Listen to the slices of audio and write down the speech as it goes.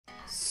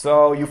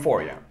So,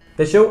 Euphoria.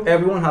 The show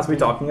everyone has been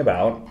talking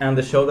about, and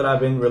the show that I've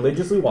been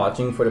religiously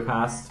watching for the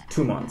past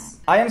 2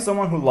 months. I am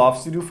someone who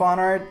loves to do fan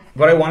art,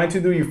 but I wanted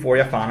to do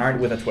Euphoria fan art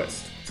with a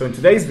twist. So in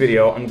today's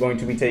video, I'm going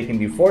to be taking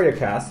the Euphoria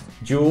cast,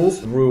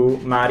 Jules, Rue,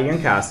 Maddie,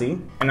 and Cassie,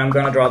 and I'm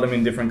gonna draw them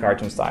in different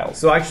cartoon styles.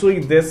 So actually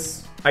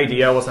this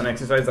idea was an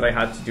exercise that I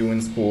had to do in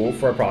school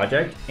for a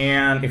project,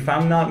 and if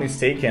I'm not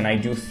mistaken, I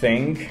do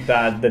think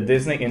that the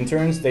Disney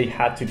interns, they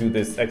had to do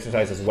this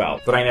exercise as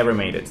well, but I never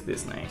made it to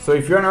Disney. So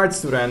if you're an art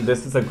student,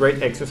 this is a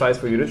great exercise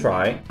for you to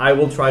try. I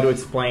will try to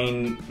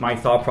explain my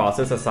thought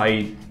process as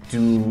I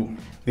do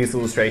these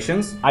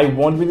illustrations. I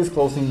won't be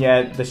disclosing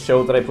yet the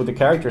show that I put the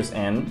characters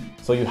in,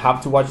 so you have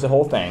to watch the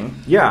whole thing.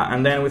 Yeah,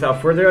 and then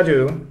without further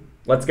ado,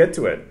 let's get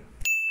to it.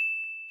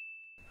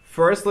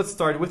 First, let's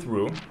start with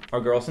Rue,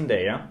 our girl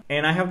Zendaya,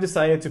 and I have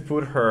decided to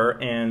put her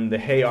in the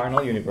Hey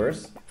Arnold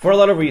universe for a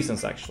lot of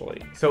reasons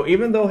actually. So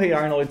even though Hey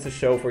Arnold is a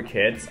show for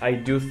kids, I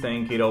do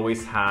think it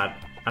always had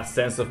a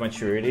sense of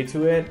maturity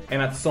to it,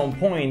 and at some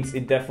points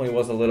it definitely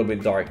was a little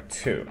bit dark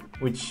too,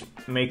 which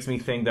makes me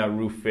think that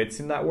Rue fits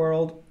in that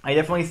world. I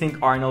definitely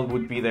think Arnold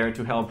would be there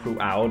to help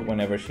Rue out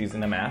whenever she's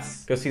in a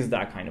mess, because he's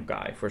that kind of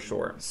guy for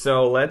sure.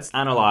 So let's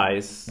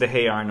analyze the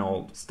Hey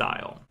Arnold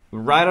style.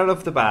 Right out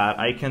of the bat,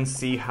 I can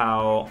see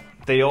how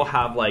they all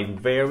have like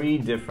very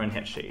different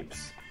head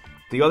shapes.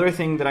 The other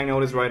thing that I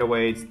noticed right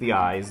away is the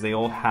eyes. They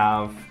all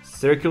have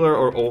circular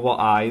or oval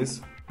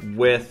eyes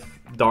with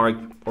dark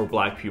or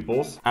black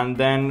pupils. And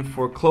then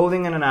for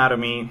clothing and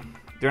anatomy,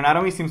 their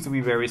anatomy seems to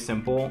be very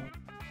simple.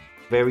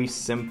 Very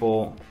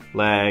simple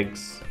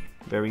legs,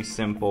 very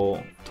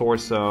simple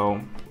torso.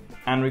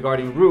 And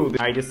regarding Rue,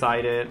 I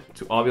decided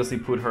to obviously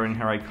put her in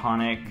her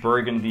iconic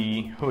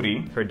burgundy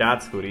hoodie, her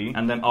dad's hoodie.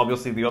 And then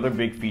obviously the other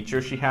big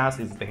feature she has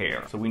is the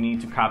hair. So we need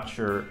to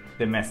capture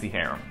the messy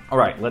hair. All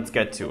right, let's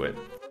get to it.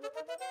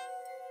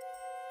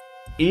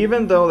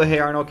 Even though the Hey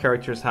Arnold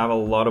characters have a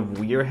lot of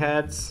weird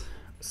heads,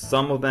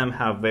 some of them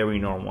have very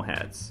normal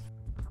heads.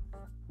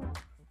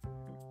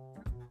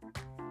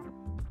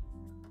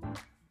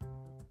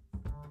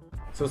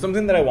 So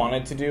something that I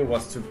wanted to do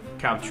was to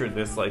capture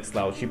this like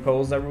slouchy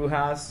pose that Rue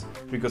has,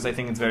 because I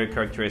think it's very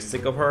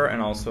characteristic of her,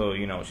 and also,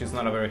 you know, she's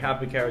not a very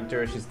happy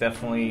character. She's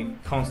definitely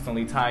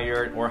constantly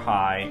tired or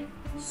high,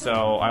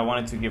 so I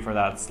wanted to give her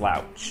that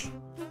slouch.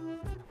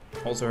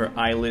 Also, her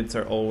eyelids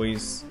are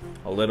always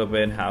a little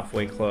bit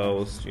halfway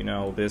closed, you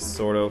know, this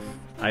sort of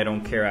I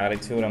don't care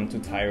attitude, I'm too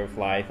tired of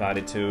life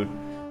attitude.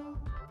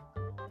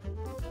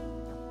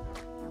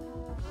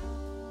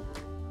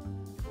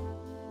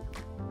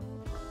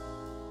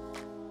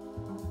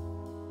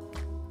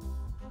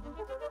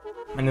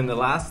 And then the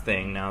last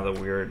thing, now that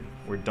we're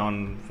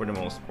done for the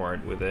most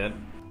part with it,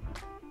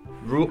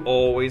 Rue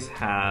always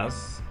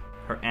has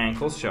her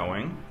ankles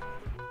showing,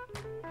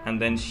 and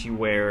then she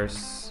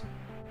wears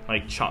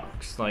like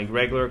chucks, like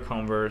regular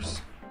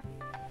Converse.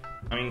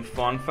 I mean,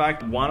 fun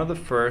fact, one of the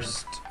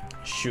first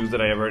shoes that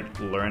I ever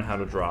learned how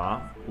to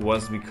draw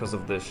was because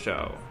of this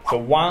show. So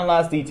one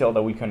last detail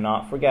that we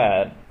cannot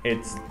forget,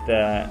 it's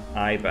the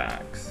eye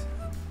bags.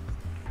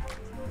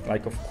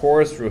 Like, of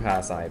course Rue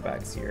has eye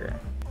bags here.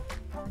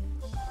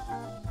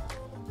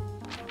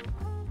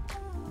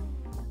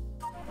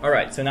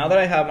 Alright, so now that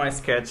I have my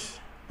sketch,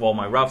 well,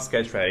 my rough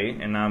sketch ready,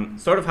 and I'm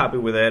sort of happy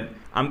with it,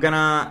 I'm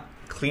gonna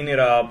clean it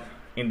up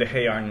in the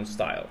Hey Arnold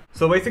style.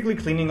 So basically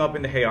cleaning up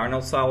in the Hey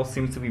Arnold style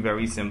seems to be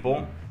very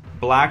simple.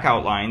 Black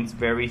outlines,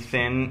 very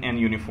thin and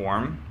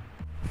uniform,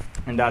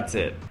 and that's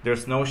it.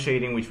 There's no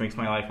shading, which makes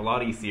my life a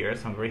lot easier,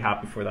 so I'm very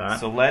happy for that.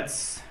 So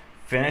let's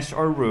finish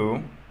our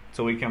Rue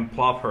so we can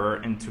plop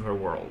her into her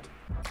world.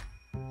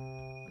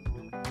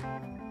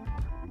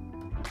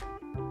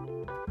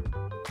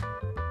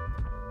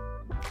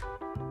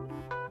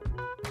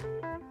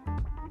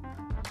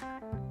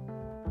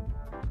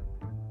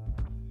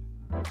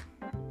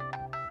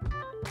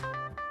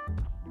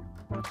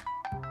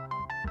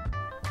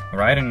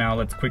 Alright, and now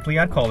let's quickly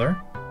add color.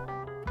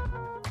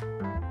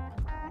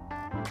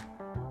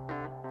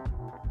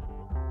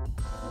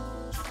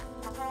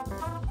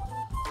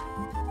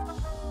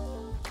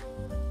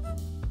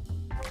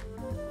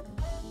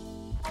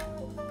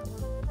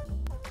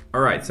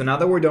 Alright, so now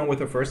that we're done with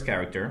the first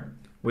character,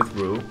 with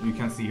Rue, you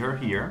can see her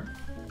here,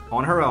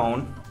 on her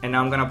own, and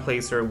now I'm gonna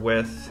place her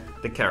with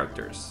the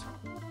characters.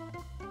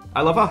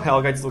 I love how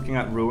Helga is looking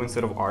at Rue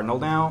instead of Arnold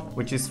now,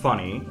 which is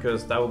funny,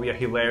 because that would be a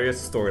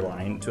hilarious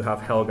storyline to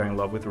have Helga in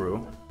love with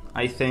Rue.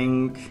 I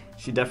think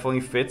she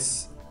definitely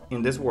fits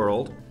in this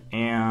world,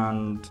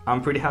 and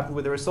I'm pretty happy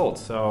with the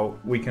results,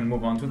 so we can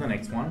move on to the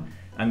next one,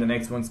 and the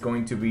next one's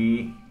going to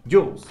be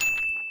Jules.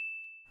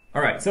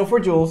 Alright, so for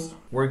Jules,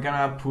 we're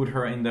gonna put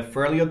her in the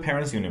Fairly Odd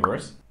Parents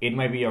universe. It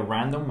might be a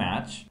random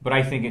match, but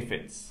I think it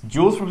fits.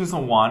 Jules from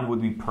season 1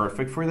 would be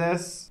perfect for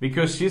this,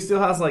 because she still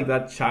has like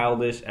that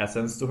childish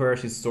essence to her.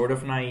 She's sort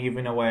of naive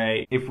in a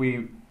way, if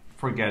we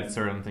forget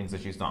certain things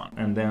that she's done.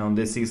 And then on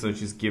this season,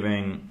 she's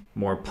giving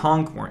more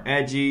punk, more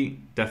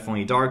edgy,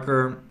 definitely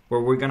darker,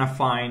 where we're gonna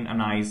find a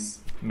nice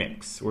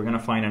mix. We're gonna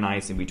find a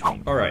nice in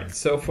between. Alright,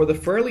 so for the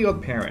Fairly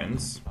Odd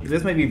Parents,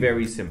 this might be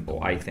very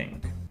simple, I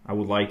think. I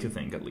would like to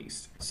think at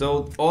least.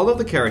 So all of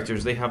the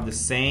characters, they have the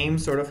same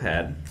sort of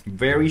head,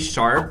 very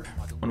sharp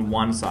on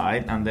one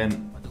side and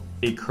then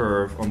a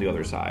curve on the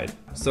other side.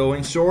 So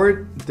in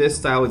short, this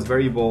style is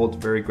very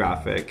bold, very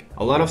graphic,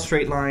 a lot of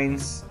straight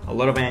lines, a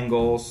lot of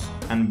angles,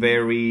 and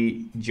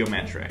very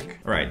geometric.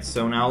 All right,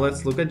 so now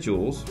let's look at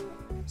Jules.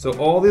 So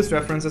all these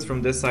references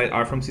from this side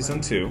are from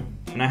season 2,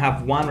 and I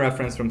have one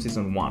reference from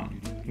season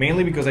 1,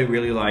 mainly because I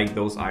really like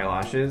those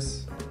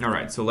eyelashes. All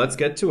right, so let's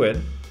get to it.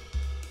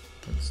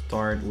 Let's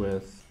start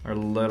with our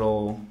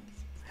little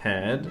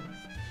head.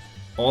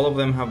 All of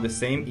them have the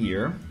same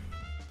ear.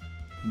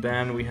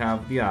 Then we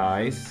have the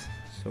eyes.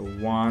 So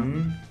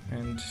 1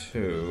 and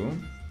 2.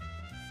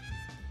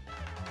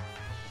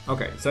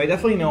 Okay, so I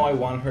definitely know I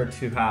want her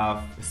to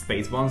have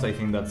space buns. I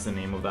think that's the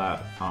name of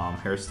that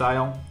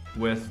hairstyle,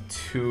 with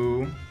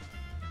 2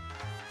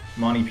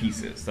 money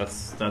pieces.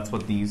 That's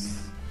what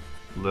these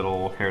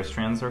little hair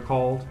strands are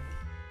called.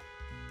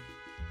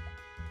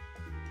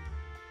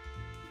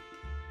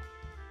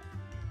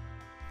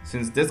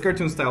 Since this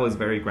cartoon style is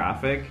very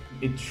graphic,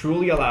 it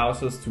truly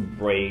allows us to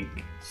break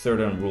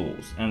certain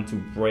rules and to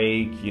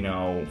break, you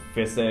know,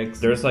 physics.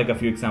 There's like a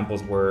few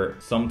examples where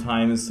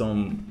sometimes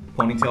some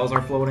ponytails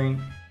are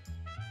floating.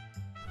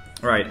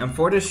 All right, and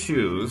for the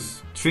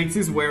shoes,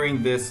 Trixie's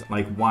wearing this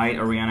like white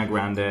Ariana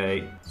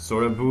Grande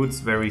sort of boots,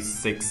 very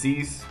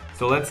 60s.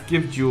 So let's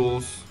give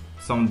Jules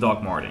some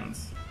Doc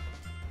Martens,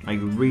 like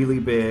really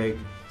big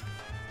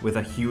with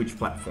a huge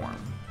platform.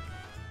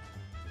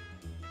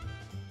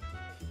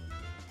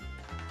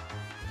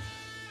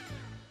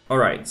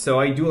 Alright, so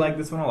I do like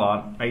this one a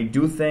lot. I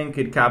do think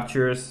it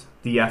captures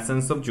the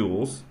essence of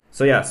Jules.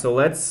 So yeah, so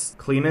let's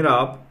clean it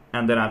up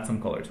and then add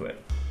some color to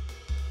it.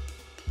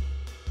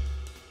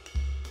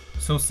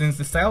 So since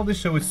the style of the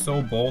show is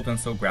so bold and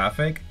so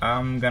graphic,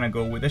 I'm gonna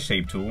go with the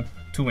shape tool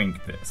to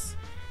ink this,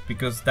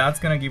 because that's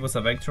gonna give us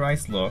a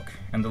vectorized look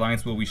and the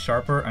lines will be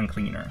sharper and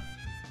cleaner.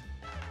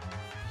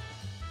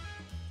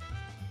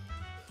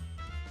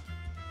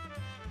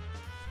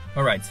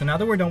 Alright, so now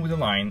that we're done with the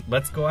line,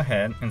 let's go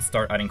ahead and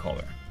start adding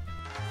color.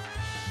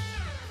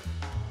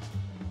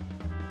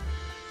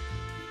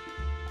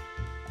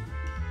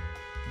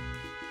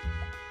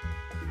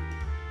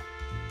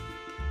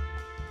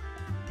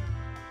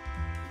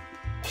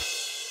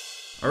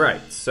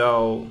 Alright,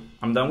 so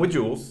I'm done with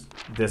Jules.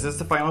 This is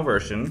the final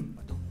version.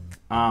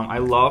 I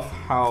love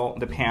how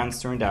the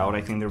pants turned out.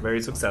 I think they're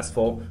very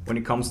successful when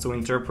it comes to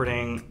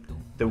interpreting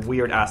the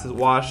weird acid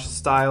wash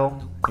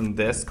style in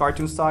this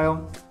cartoon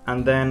style.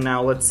 And then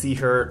now let's see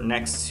her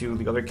next to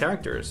the other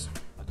characters.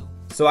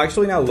 So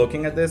actually now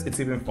looking at this, it's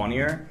even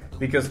funnier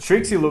because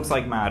Trixie looks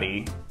like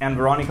Maddie and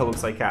Veronica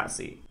looks like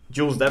Cassie.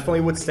 Jules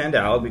definitely would stand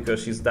out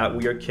because she's that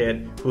weird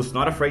kid who's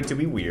not afraid to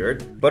be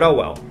weird, but oh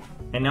well.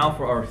 And now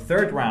for our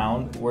third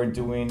round, we're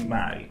doing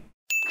Maddie.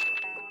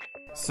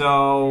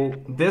 So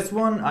this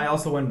one, I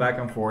also went back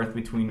and forth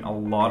between a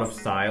lot of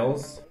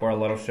styles or a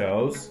lot of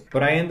shows,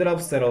 but I ended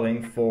up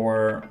settling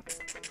for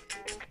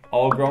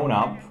All Grown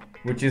Up,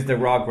 which is the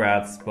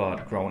Rugrats,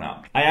 but grown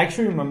up. I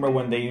actually remember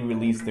when they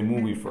released the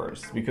movie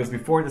first, because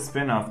before the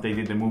spin-off, they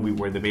did the movie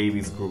where the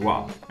babies grew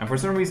up. And for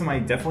some reason, I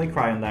definitely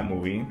cried in that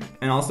movie.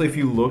 And also, if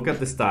you look at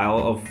the style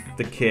of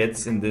the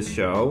kids in this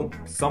show,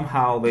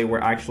 somehow they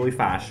were actually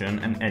fashion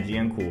and edgy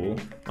and cool.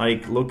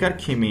 Like, look at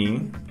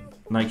Kimmy.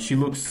 Like, she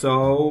looks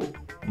so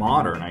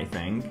modern, I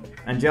think.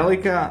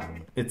 Angelica,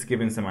 it's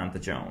given Samantha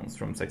Jones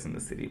from Sex and the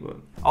City, but...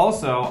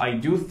 Also, I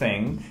do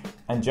think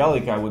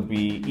Angelica would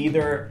be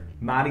either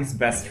Maddie's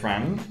best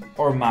friend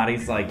or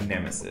Maddie's like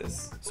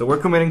nemesis. So we're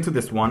committing to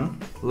this one.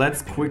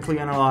 Let's quickly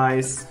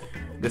analyze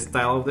the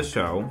style of the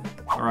show.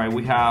 All right,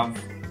 we have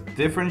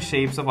different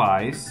shapes of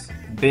eyes,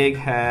 big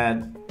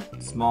head,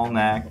 small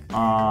neck.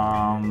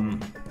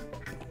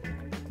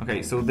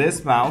 Okay, so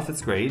this mouth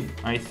is great.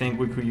 I think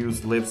we could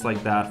use lips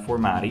like that for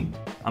Maddie.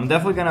 I'm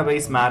definitely gonna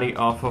base Maddie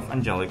off of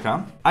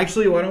Angelica.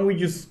 Actually, why don't we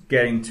just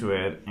get into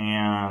it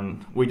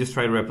and we just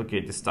try to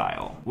replicate the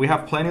style. We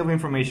have plenty of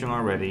information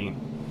already,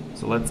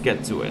 so let's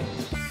get to it.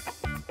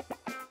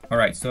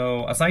 Alright,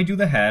 so as I do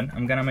the head,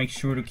 I'm gonna make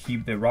sure to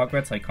keep the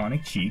Rugrats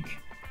iconic cheek.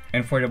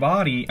 And for the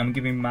body, I'm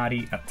giving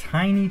Maddie a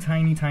tiny,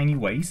 tiny, tiny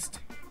waist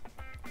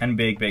and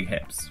big, big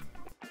hips.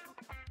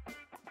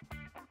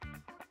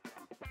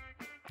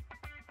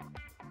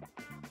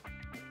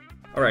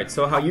 Alright,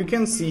 so how you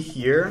can see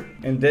here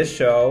in this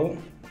show,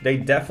 they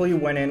definitely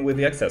went in with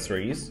the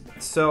accessories.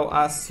 So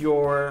as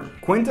your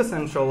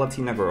quintessential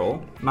Latina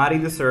girl, Maddie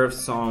deserves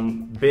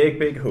some big,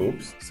 big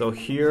hoops. So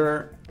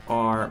here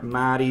are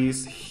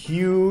Maddie's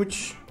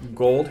huge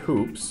gold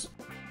hoops.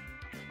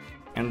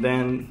 And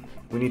then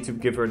we need to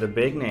give her the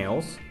big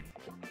nails.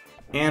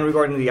 And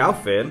regarding the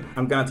outfit,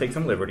 I'm gonna take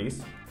some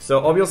liberties.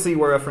 So obviously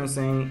we're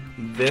referencing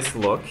this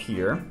look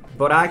here,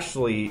 but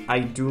actually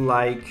I do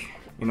like,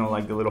 you know,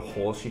 like the little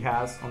holes she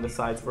has on the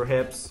sides for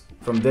hips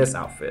from this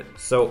outfit.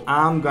 So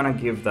I'm gonna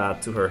give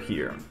that to her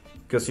here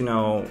because, you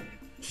know,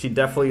 she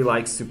definitely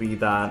likes to be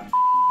that.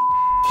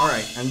 All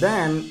right, and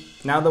then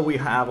now that we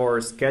have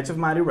our sketch of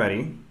Maddie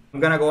ready, I'm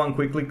gonna go and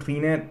quickly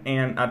clean it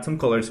and add some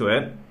color to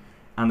it.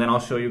 and then I'll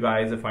show you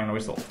guys the final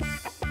result.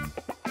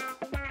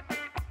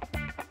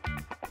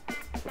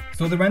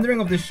 So the rendering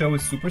of this show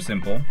is super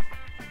simple.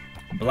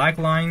 Black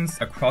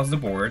lines across the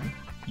board,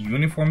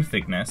 uniform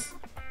thickness,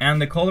 and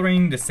the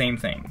coloring the same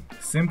thing.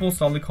 Simple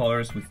solid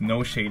colors with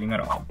no shading at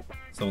all.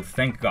 So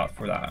thank God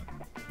for that.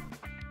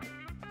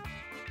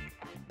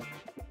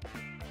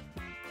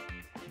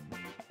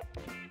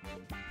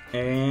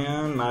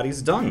 And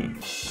Maddie's done.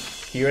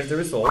 Here's the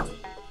result.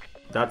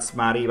 That's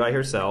Maddie by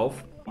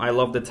herself. I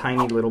love the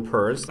tiny little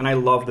purse, and I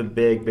love the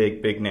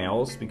big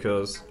nails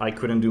because I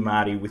couldn't do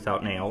Maddie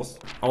without nails.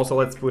 Also,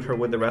 let's put her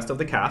with the rest of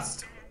the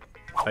cast.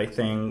 I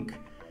think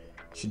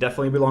she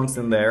definitely belongs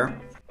in there.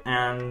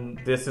 And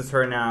this is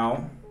her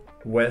now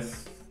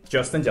with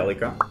just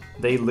Angelica.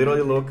 They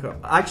literally look,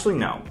 actually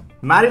no.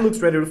 Maddie looks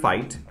ready to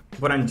fight,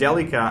 but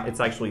Angelica,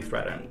 it's actually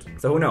threatened.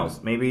 So who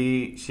knows,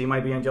 maybe she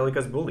might be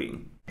Angelica's bully.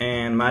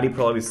 And Maddie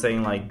probably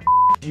saying like,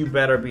 you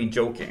better be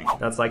joking.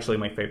 That's actually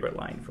my favorite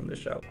line from the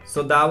show.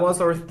 So that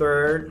was our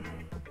third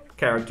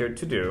character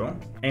to do.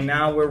 And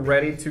now we're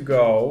ready to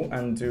go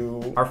and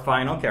do our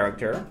final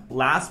character.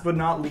 Last but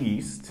not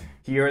least,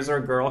 here's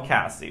our girl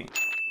Cassie.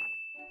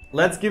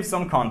 Let's give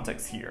some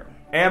context here.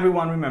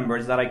 Everyone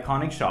remembers that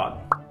iconic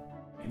shot.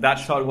 That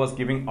shot was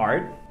giving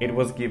art. It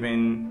was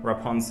giving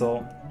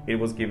Rapunzel. It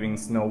was giving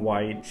Snow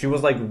White. She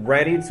was like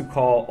ready to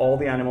call all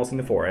the animals in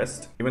the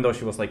forest, even though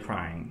she was like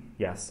crying.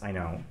 Yes, I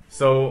know.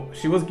 So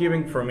she was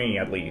giving, for me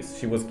at least,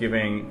 she was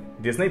giving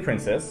Disney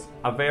Princess,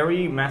 a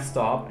very messed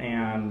up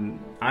and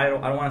I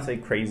don't want to say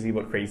crazy,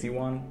 but crazy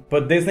one.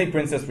 But Disney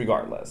Princess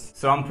regardless.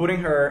 So I'm putting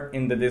her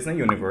in the Disney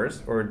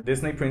universe or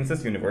Disney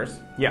Princess universe.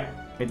 Yeah,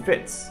 it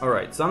fits. All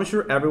right, so I'm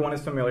sure everyone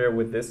is familiar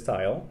with this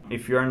style.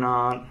 If you're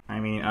not, I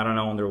mean, I don't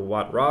know under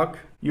what rock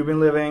you've been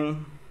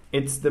living.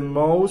 It's the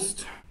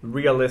most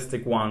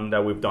realistic one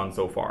that we've done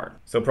so far.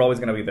 So probably it's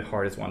gonna be the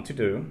hardest one to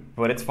do,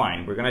 but it's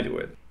fine, we're gonna do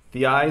it.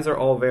 The eyes are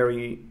all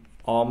very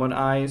almond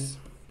eyes,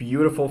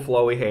 beautiful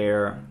flowy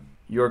hair,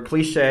 your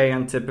cliche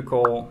and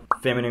typical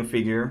feminine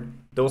figure.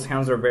 Those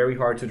hands are very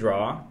hard to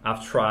draw.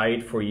 I've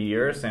tried for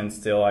years and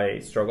still I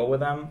struggle with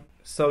them.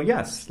 So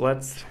yes,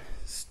 let's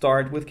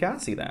start with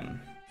Cassie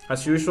then.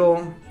 As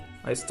usual,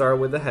 I start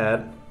with the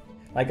head.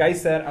 Like I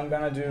said, I'm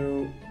gonna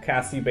do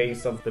Cassie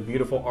based off the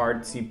beautiful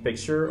artsy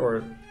picture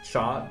or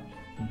shot,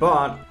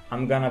 but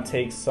I'm gonna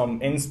take some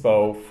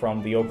inspo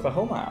from the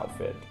Oklahoma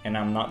outfit, and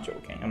I'm not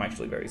joking, I'm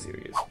actually very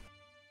serious.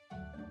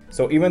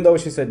 So even though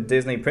she's a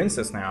Disney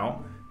princess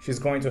now, she's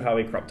going to have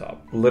a crop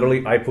top.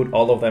 Literally, I put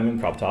all of them in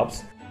crop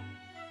tops.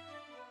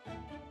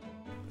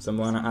 So I'm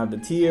gonna add the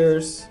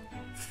tears,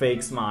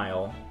 fake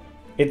smile.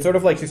 It's sort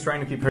of like she's trying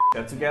to keep her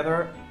shit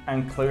together,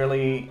 and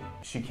clearly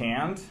she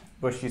can't,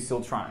 but she's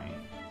still trying.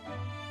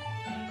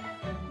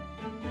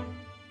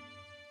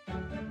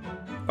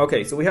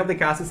 Okay, so we have the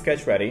Cassie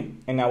sketch ready,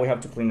 and now we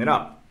have to clean it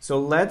up. So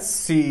let's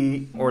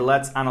see, or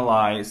let's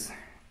analyze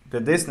the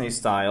Disney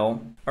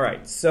style. All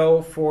right,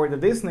 so for the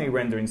Disney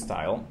rendering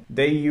style,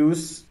 they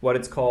use what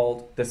it's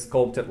called the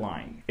sculpted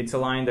line. It's a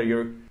line that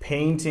you're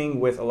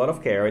painting with a lot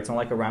of care. It's not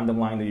like a random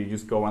line that you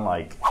just go and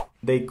like.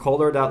 They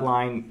color that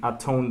line a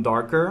tone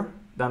darker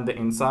than the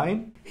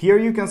inside. Here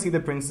you can see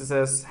the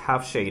princesses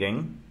have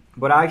shading.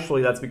 But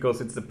actually that's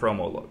because it's the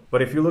promo look.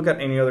 But if you look at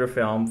any other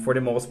film, for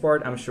the most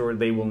part, I'm sure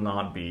they will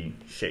not be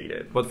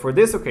shaded. But for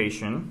this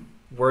occasion,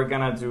 we're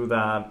gonna do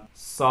that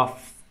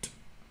soft,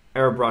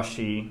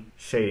 airbrushy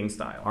shading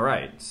style. All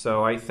right,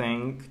 so I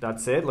think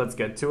that's it. Let's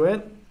get to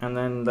it, and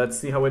then let's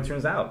see how it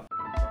turns out.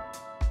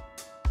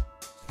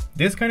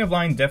 This kind of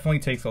line definitely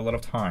takes a lot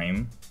of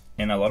time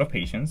and a lot of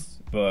patience,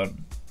 but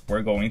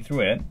we're going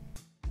through it.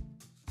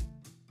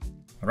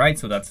 All right,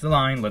 so that's the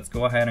line. Let's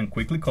go ahead and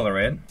quickly color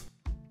it.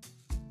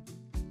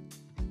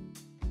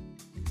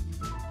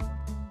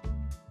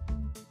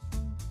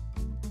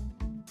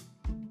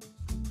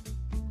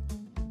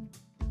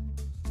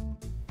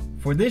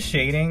 For this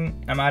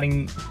shading, I'm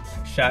adding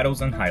shadows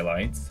and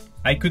highlights.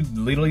 I could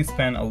literally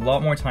spend a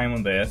lot more time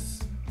on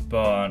this,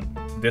 but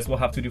this will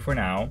have to do for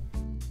now.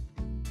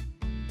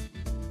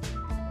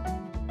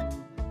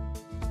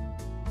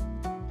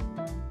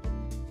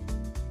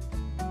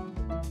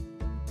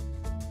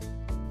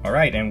 All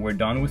right, and we're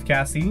done with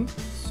Cassie.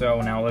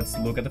 So now let's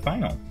look at the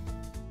final.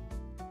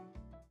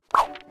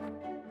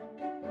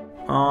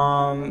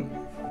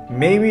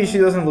 Maybe she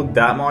doesn't look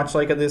that much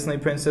like a Disney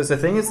princess. The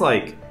thing is,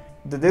 like,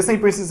 the Disney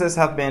princesses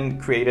have been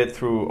created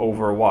through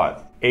over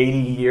what, 80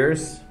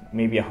 years,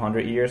 maybe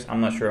 100 years,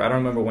 I'm not sure. I don't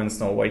remember when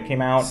Snow White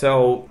came out.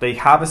 So they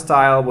have a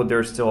style, but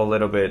they're still a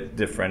little bit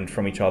different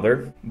from each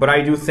other. But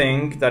I do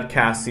think that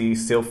Cassie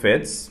still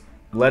fits.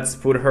 Let's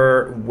put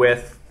her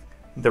with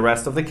the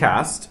rest of the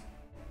cast.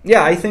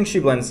 Yeah, I think she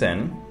blends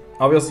in.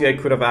 Obviously I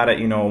could have added,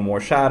 you know, more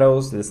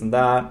shadows, this and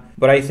that,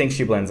 but I think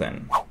she blends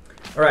in. All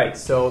right,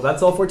 so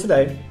that's all for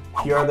today.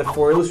 Here are the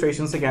 4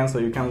 illustrations again, so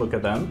you can look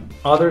at them.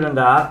 Other than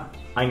that,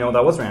 I know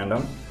that was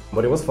random.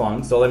 but it was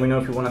fun. So let me know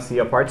if you want to see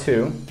a part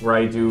 2 where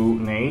I do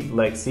Nate,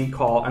 Lexi,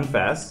 Call, and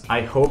Fess.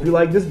 I hope you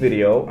liked this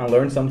video and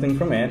learned something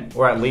from it,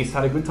 or at least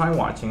had a good time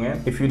watching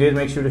it. If you did,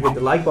 make sure to hit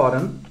the like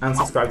button and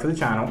subscribe to the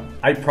channel.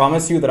 I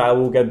promise you that I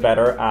will get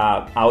better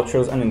at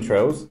outros and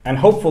intros, and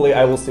hopefully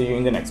I will see you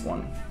in the next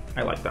one.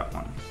 I like that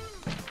one.